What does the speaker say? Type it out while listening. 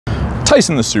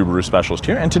Tyson, the Subaru specialist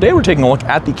here, and today we're taking a look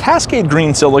at the Cascade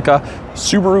Green Silica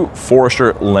Subaru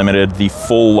Forester Limited, the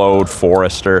full load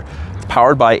Forester. It's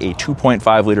powered by a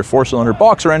 2.5 liter 4-cylinder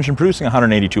boxer engine producing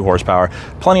 182 horsepower.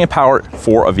 Plenty of power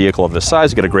for a vehicle of this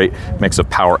size. You get a great mix of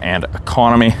power and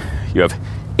economy. You have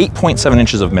 8.7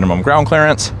 inches of minimum ground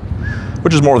clearance,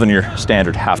 which is more than your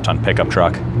standard half-ton pickup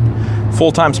truck.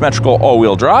 Full-time symmetrical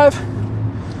all-wheel drive.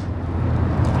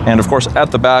 And of course,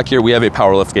 at the back here, we have a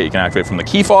power liftgate you can activate from the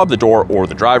key fob, the door, or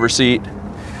the driver's seat.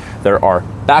 There are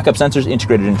backup sensors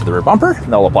integrated into the rear bumper.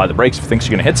 They'll apply the brakes if it thinks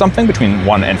you're gonna hit something between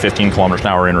 1 and 15 kilometers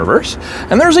an hour in reverse.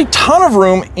 And there's a ton of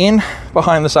room in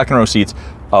behind the second row seats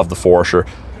of the Forester.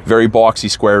 Very boxy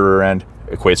square rear end,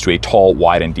 equates to a tall,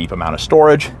 wide, and deep amount of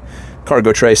storage.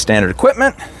 Cargo tray, standard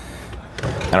equipment.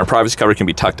 And our privacy cover can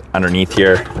be tucked underneath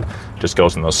here. Just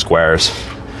goes in those squares.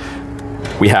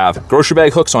 We have grocery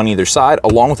bag hooks on either side,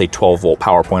 along with a 12-volt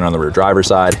power point on the rear driver's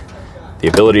side, the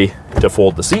ability to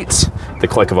fold the seats, the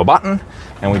click of a button,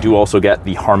 and we do also get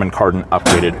the Harman Kardon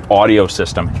upgraded audio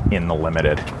system in the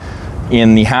Limited.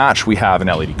 In the hatch, we have an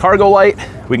LED cargo light.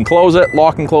 We can close it,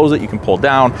 lock and close it. You can pull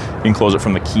down. You can close it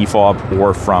from the key fob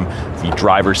or from the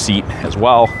driver's seat as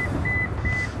well.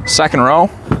 Second row,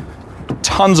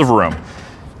 tons of room.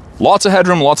 Lots of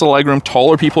headroom, lots of legroom.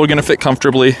 Taller people are gonna fit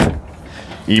comfortably,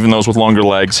 even those with longer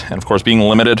legs. And of course, being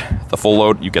Limited, the full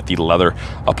load, you get the leather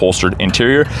upholstered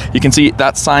interior. You can see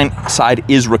that side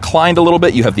is reclined a little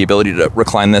bit. You have the ability to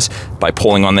recline this by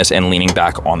pulling on this and leaning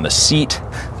back on the seat.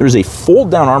 There's a fold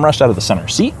down armrest out of the center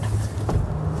seat,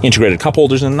 integrated cup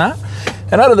holders in that.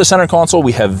 And out of the center console,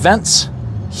 we have vents,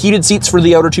 heated seats for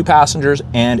the outer two passengers,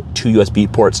 and 2 USB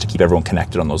ports to keep everyone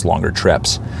connected on those longer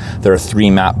trips. There are 3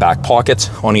 matte back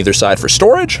pockets on either side for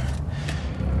storage.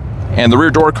 And the rear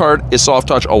door card is soft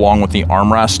touch along with the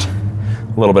armrest.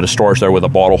 A little bit of storage there with a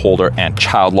bottle holder and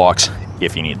child locks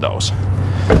if you need those.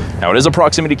 Now it is a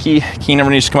proximity key. Key never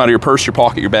needs to come out of your purse, your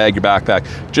pocket, your bag, your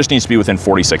backpack. Just needs to be within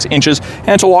 46 inches.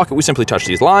 And to lock it, we simply touch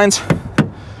these lines.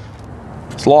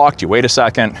 It's locked, you wait a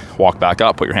second, walk back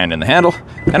up, put your hand in the handle,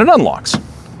 and it unlocks.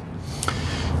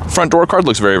 Front door card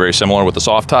looks very, very similar with the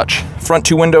soft touch. Front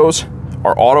 2 windows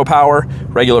are auto power,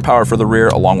 regular power for the rear,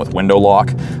 along with window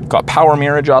lock. Got power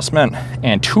mirror adjustment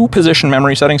and 2 position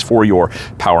memory settings for your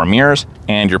power mirrors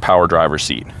and your power driver's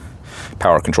seat.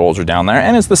 Power controls are down there,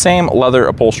 and it's the same leather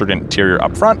upholstered interior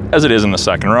up front as it is in the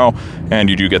second row, and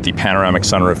you do get the panoramic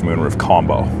sunroof moonroof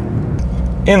combo.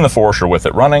 In the Forester with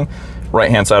it running,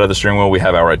 right-hand side of the steering wheel, we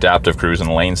have our adaptive cruise and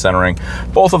lane centering.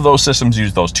 Both of those systems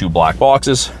use those 2 black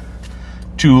boxes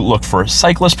to look for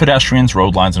cyclists, pedestrians,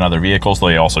 road lines, and other vehicles.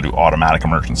 They also do automatic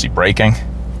emergency braking.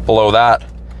 Below that,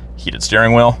 heated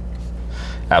steering wheel.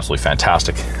 Absolutely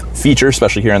fantastic feature,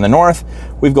 especially here in the north.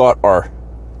 We've got our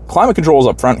climate controls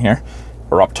up front here,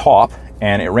 or up top,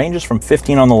 and it ranges from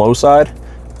 15 on the low side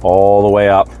all the way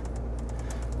up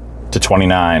to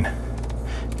 29.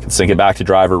 You can sync it back to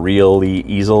driver really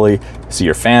easily. See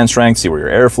your fan strength, see where your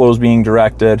airflow is being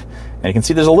directed. And you can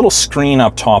see there's a little screen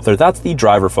up top there. That's the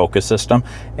DriverFocus system,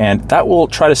 and that will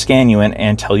try to scan you in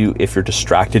and tell you if you're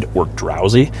distracted or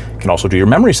drowsy. You can also do your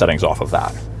memory settings off of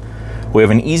that. We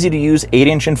have an easy-to-use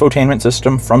 8-inch infotainment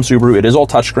system from Subaru. It is all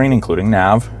touchscreen, including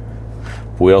nav.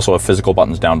 We also have physical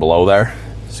buttons down below there.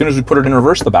 As soon as we put it in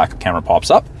reverse, the backup camera pops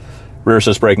up. Rear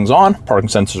assist braking's on, parking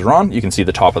sensors are on. You can see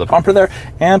the top of the bumper there,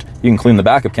 and you can clean the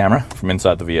backup camera from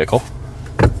inside the vehicle.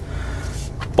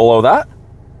 Below that,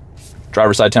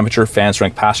 driver side temperature, fan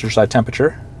strength, passenger side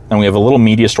temperature. Then we have a little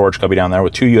media storage cubby down there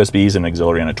with 2 USBs, an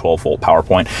auxiliary, and a 12-volt power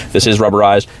point. This is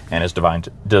rubberized and is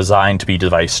designed to be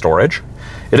device storage.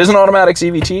 It is an automatic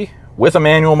CVT with a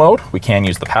manual mode. We can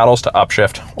use the paddles to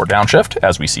upshift or downshift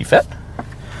as we see fit.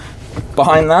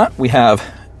 Behind that, we have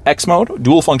X mode,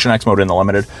 dual function X mode in the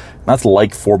Limited. That's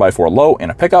like 4x4 low in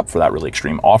a pickup for that really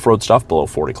extreme off-road stuff below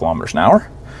 40 kilometers an hour.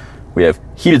 We have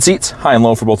heated seats, high and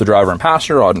low for both the driver and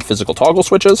passenger, on physical toggle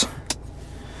switches.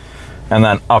 And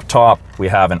then up top, we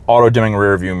have an auto dimming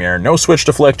rear view mirror. No switch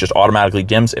to flick, just automatically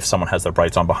dims if someone has their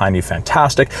brights on behind you.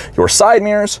 Fantastic. Your side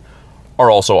mirrors are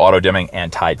also auto dimming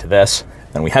and tied to this.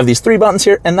 Then we have these 3 buttons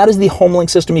here, and that is the HomeLink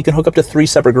system. You can hook up to 3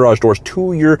 separate garage doors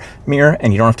to your mirror,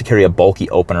 and you don't have to carry a bulky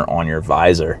opener on your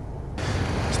visor.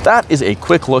 So that is a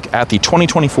quick look at the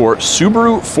 2024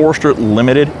 Subaru Forester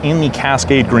Limited in the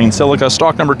Cascade Green Silica,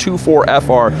 stock number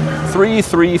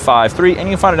 24FR3353, and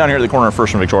you can find it down here at the corner of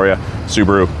First and Victoria,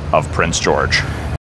 Subaru of Prince George.